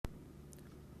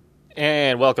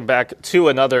And welcome back to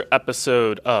another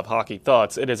episode of Hockey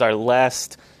Thoughts. It is our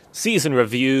last season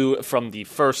review from the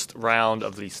first round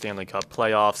of the Stanley Cup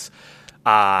playoffs.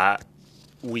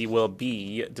 We will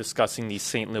be discussing the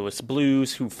St. Louis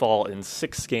Blues, who fall in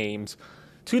 6 games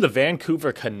to the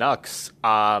Vancouver Canucks.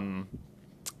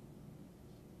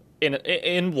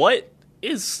 In what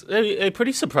is a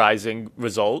pretty surprising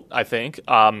result, I think.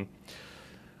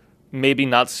 Maybe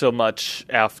not so much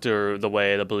after the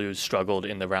way the Blues struggled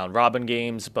in the round-robin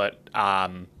games, but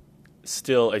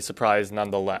still a surprise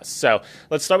nonetheless. So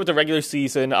let's start with the regular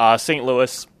season. St.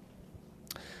 Louis,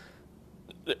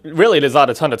 really, there's not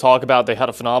a ton to talk about. They had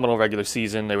a phenomenal regular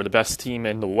season. They were the best team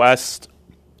in the West.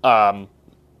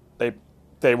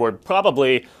 They were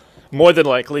probably more than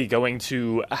likely going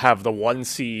to have the 1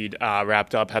 seed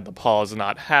wrapped up had the pause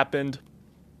not happened.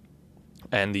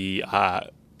 And the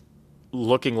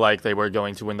looking like they were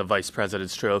going to win the Vice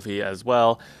President's Trophy as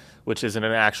well, which isn't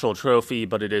an actual trophy,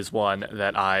 but it is one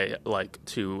that I like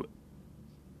to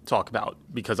talk about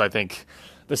because I think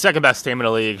the second best team in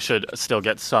the league should still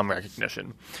get some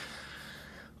recognition.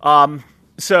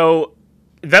 So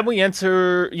then we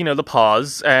enter, the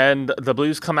pause, and the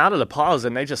Blues come out of the pause,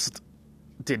 and they just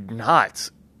did not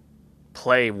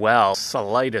play well,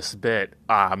 slightest bit.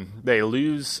 They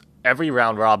lose every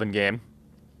round-robin game.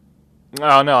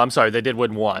 Oh, no, I'm sorry. They did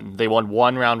win one. They won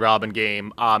one round-robin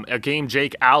game. A game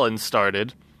Jake Allen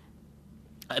started.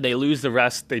 And they lose the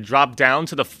rest. They drop down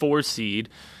to the 4 seed,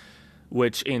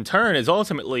 which in turn is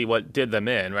ultimately what did them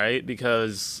in, right?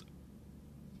 Because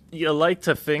you like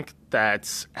to think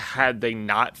that had they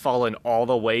not fallen all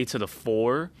the way to the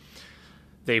 4,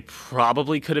 they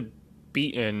probably could have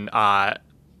beaten,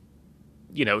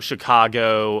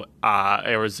 Chicago,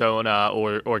 Arizona,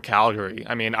 or Calgary.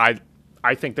 I mean,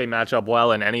 I think they match up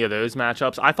well in any of those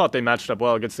matchups. I thought they matched up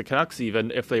well against the Canucks even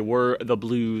if they were the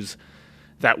Blues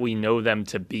that we know them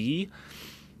to be.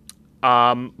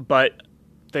 But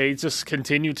they just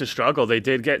continue to struggle. They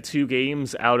did get 2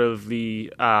 games out of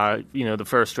the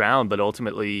first round, but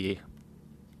ultimately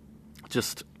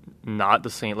just not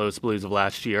the St. Louis Blues of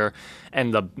last year.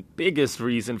 And the biggest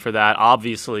reason for that,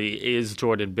 obviously, is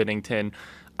Jordan Binnington.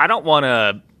 I don't want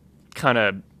to kind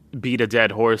of beat a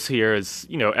dead horse here, as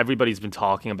everybody's been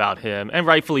talking about him, and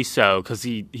rightfully so, because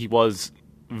he was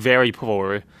very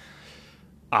poor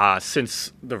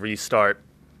since the restart.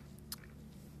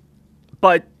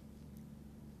 But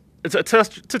to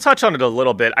touch on it a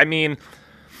little bit, I mean,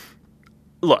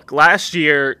 look, last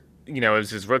year, it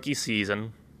was his rookie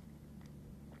season,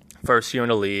 first year in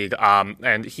the league,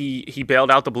 and he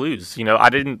bailed out the Blues. I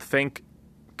didn't think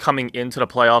coming into the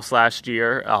playoffs last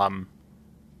year,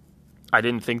 I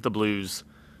didn't think the Blues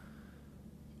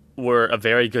were a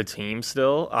very good team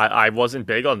still. I wasn't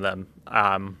big on them.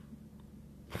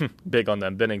 Big on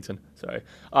them, Binnington, sorry.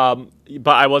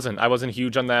 But I wasn't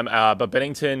huge on them. But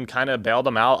Binnington kind of bailed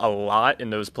them out a lot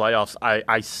in those playoffs.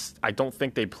 I don't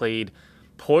think they played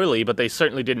poorly, but they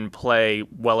certainly didn't play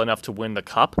well enough to win the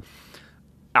Cup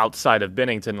outside of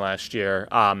Binnington last year.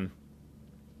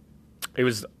 It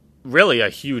was really a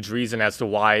huge reason as to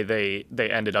why they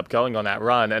ended up going on that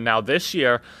run. And now this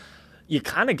year, you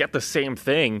kind of get the same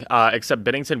thing, except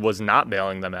Binnington was not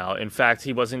bailing them out. In fact,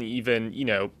 he wasn't even,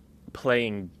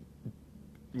 playing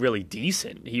really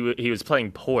decent. He was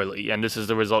playing poorly, and this is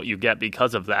the result you get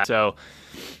because of that. So,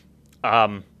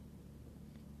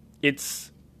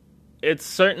 it's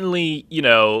certainly,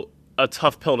 a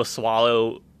tough pill to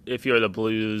swallow if you're the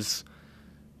Blues.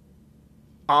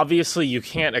 Obviously, you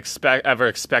can't ever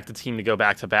expect a team to go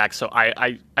back-to-back, so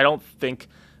I don't think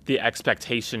the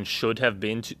expectation should have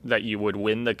been that you would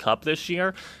win the Cup this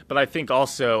year, but I think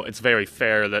also it's very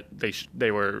fair that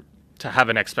they were to have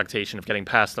an expectation of getting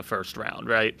past the first round,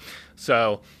 right?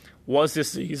 So, was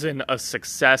this season a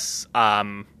success?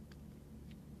 I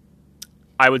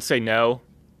would say no,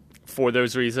 for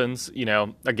those reasons.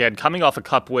 Again, coming off a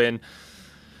Cup win,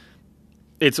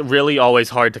 it's really always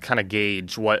hard to kind of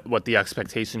gauge what the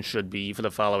expectation should be for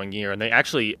the following year. And they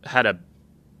actually had a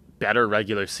better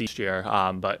regular season year,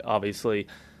 but obviously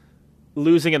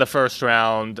losing in the first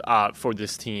round for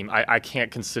this team, I can't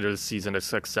consider the season a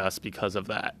success because of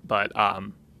that. But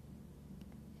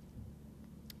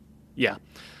yeah,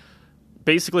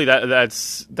 basically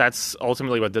that's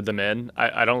ultimately what did them in.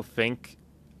 I don't think.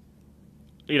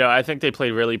 I think they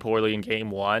played really poorly in game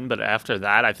 1, but after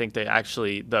that, I think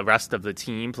the rest of the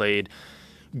team played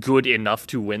good enough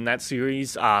to win that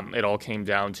series. It all came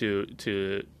down to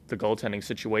the goaltending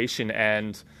situation,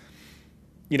 and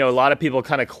a lot of people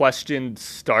kind of questioned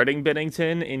starting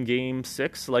Binnington in game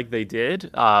 6 like they did.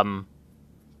 I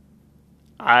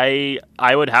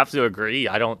would have to agree.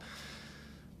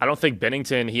 I don't think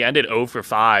Bennington, he ended 0 for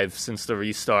 5 since the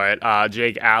restart.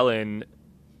 Jake Allen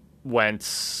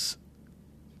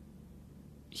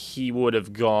he would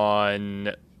have gone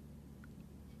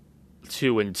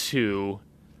 2-2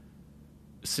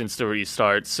 since the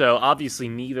restart. So obviously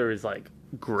neither is like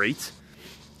great,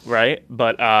 right?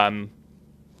 But oh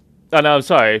no,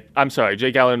 I'm sorry.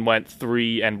 Jake Allen went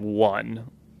 3-1.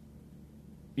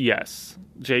 Yes,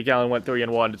 Jake Allen went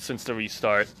 3-1 since the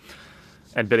restart,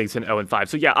 and Bennington 0-5.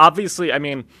 So yeah, obviously, I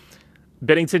mean,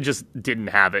 Bennington just didn't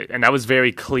have it, and that was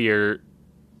very clear.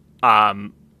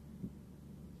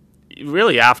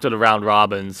 Really after the round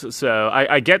robins. So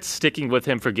I get sticking with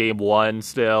him for game 1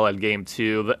 still and game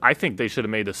 2. But I think they should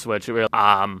have made the switch. And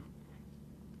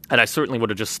I certainly would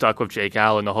have just stuck with Jake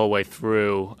Allen the whole way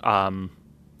through.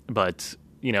 But,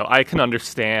 you know, I can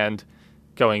understand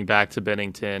going back to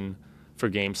Bennington for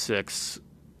game 6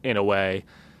 in a way.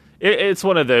 It's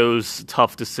one of those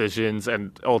tough decisions,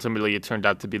 and ultimately it turned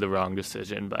out to be the wrong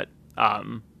decision. But,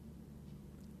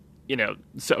 you know,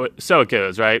 so it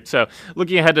goes, right? So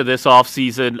looking ahead to this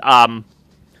offseason,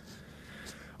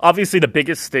 obviously the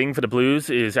biggest thing for the Blues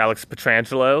is Alex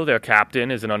Pietrangelo. Their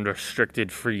captain is an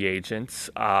unrestricted free agent.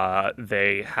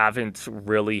 They haven't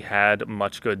really had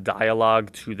much good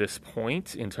dialogue to this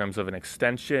point in terms of an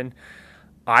extension.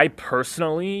 I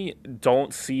personally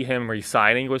don't see him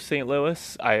re-signing with St.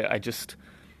 Louis. I just...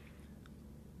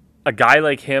 A guy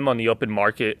like him on the open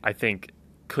market, I think,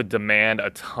 could demand a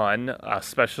ton,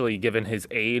 especially given his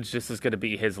age. This is going to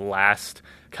be his last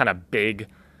kind of big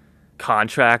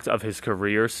contract of his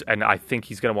career, and I think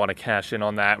he's going to want to cash in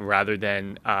on that rather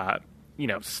than,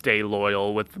 stay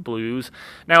loyal with the Blues.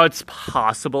 Now, it's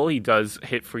possible he does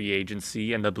hit free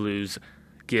agency and the Blues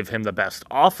give him the best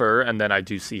offer, and then I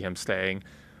do see him staying.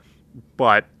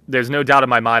 But there's no doubt in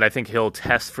my mind, I think he'll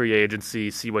test free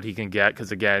agency, see what he can get,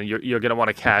 because, again, you're going to want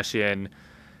to cash in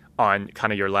on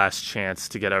kind of your last chance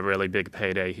to get a really big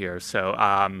payday here. So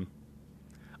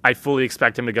I fully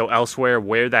expect him to go elsewhere.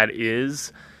 Where that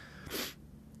is,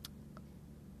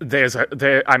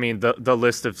 the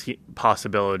list of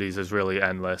possibilities is really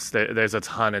endless. There's a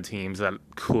ton of teams that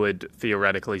could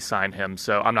theoretically sign him.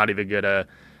 So I'm not even going to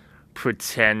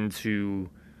pretend to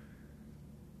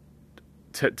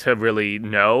really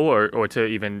know or to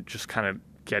even just kind of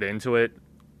get into it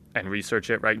and research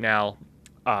it right now.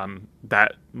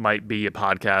 That might be a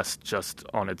podcast just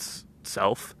on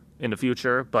itself in the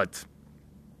future, but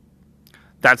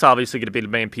that's obviously going to be the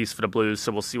main piece for the Blues,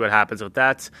 so we'll see what happens with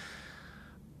that.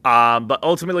 But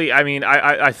ultimately, I mean,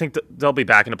 I think that they'll be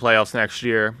back in the playoffs next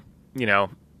year. You know,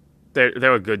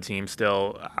 they're a good team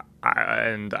still,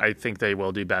 and I think they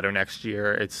will do better next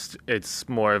year. It's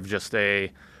more of just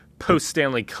a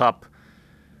post-Stanley Cup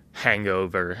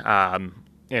hangover,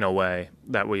 in a way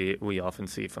that we often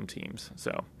see from teams.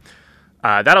 So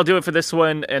that'll do it for this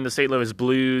one and the St. Louis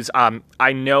Blues.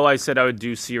 I know I said I would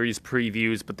do series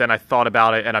previews, but then I thought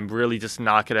about it, and I'm really just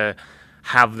not going to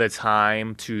have the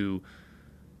time to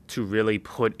really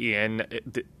put in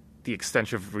the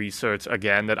extensive research,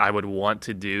 again, that I would want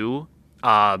to do.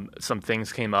 Some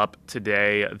things came up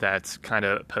today that kind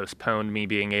of postponed me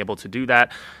being able to do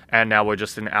that, and now we're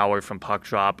just an hour from puck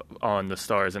drop on the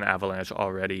Stars and Avalanche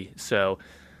already. So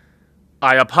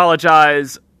I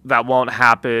apologize. That won't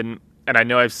happen. And I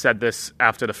know I've said this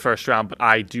after the first round, but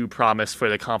I do promise for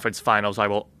the conference finals I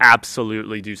will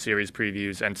absolutely do series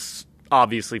previews, and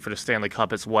obviously for the Stanley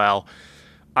Cup as well,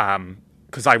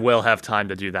 because I will have time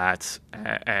to do that,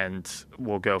 and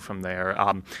we'll go from there.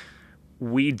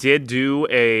 We did do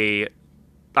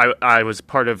I was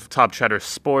part of Top Cheddar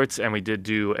Sports, and we did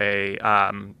do a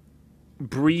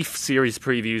brief series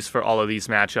previews for all of these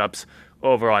matchups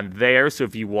over on there. So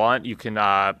if you want, you can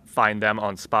find them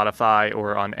on Spotify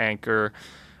or on Anchor.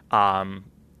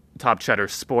 Top Cheddar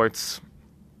Sports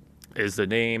is the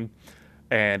name.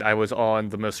 And I was on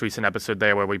the most recent episode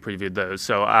there where we previewed those.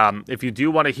 So if you do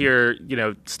want to hear,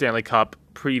 Stanley Cup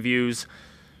previews,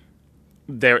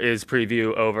 there is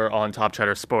preview over on Top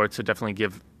Cheddar Sports. So definitely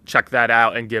check that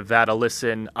out and give that a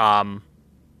listen. And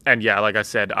yeah, like I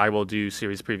said, I will do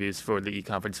series previews for the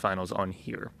conference finals on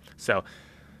here. So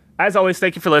as always,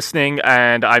 thank you for listening,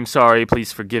 and I'm sorry.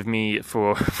 Please forgive me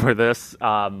for this.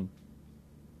 We'll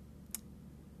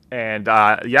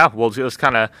just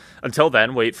kind of, until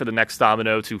then, wait for the next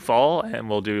domino to fall, and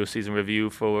we'll do a season review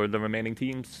for the remaining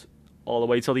teams all the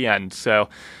way till the end. So,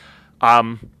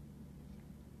 that'll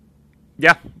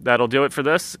do it for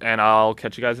this, and I'll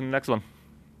catch you guys in the next one.